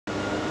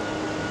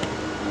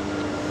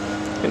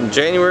And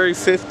January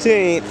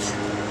 15th,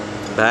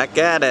 back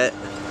at it.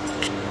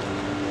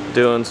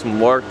 Doing some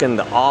work in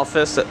the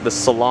office at the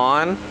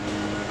salon.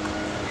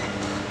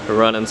 We're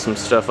running some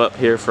stuff up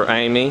here for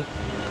Amy.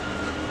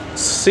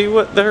 See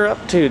what they're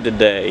up to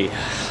today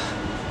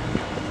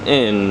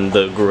in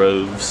the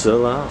Grove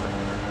Salon.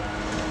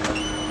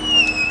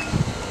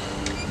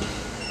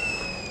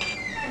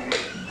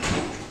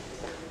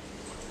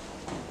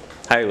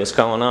 Hey, what's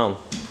going on?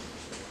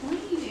 What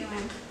are you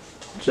doing?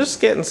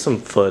 Just getting some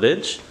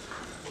footage.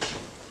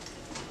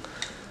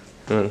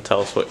 And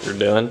tell us what you're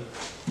doing.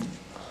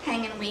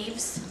 Hanging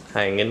weaves.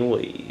 Hanging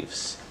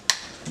weaves.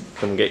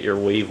 Come get your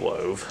weave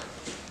wove.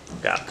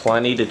 Got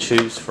plenty to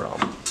choose from.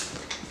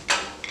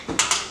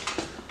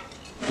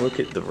 Look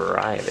at the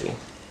variety.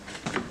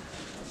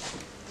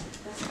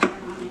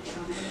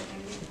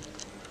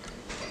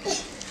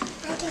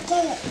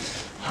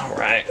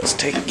 Alright, let's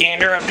take a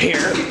gander up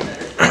here.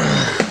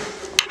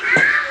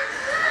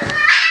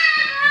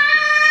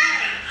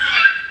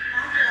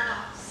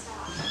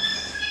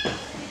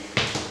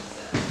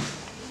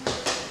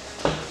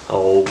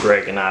 Oh,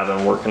 Greg and I have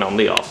been working on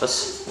the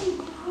office.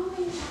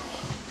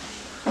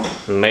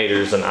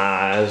 Mater's and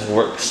I's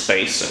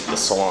workspace at the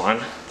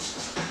salon.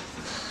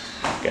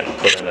 Gonna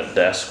put in a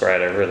desk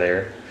right over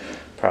there.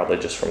 Probably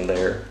just from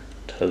there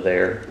to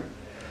there.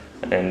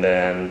 And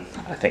then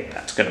I think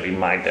that's gonna be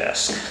my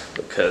desk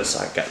because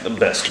I got the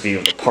best view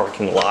of the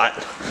parking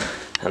lot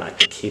and I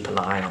can keep an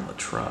eye on the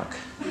truck.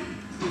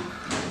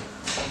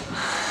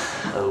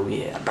 Oh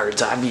yeah,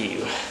 bird's eye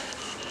view.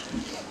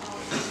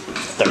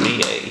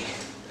 38.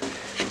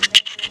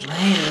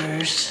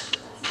 Laters.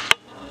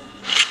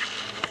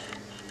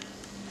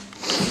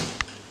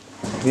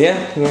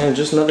 Yeah,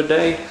 just another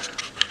day.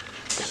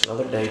 Just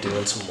another day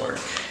doing some work.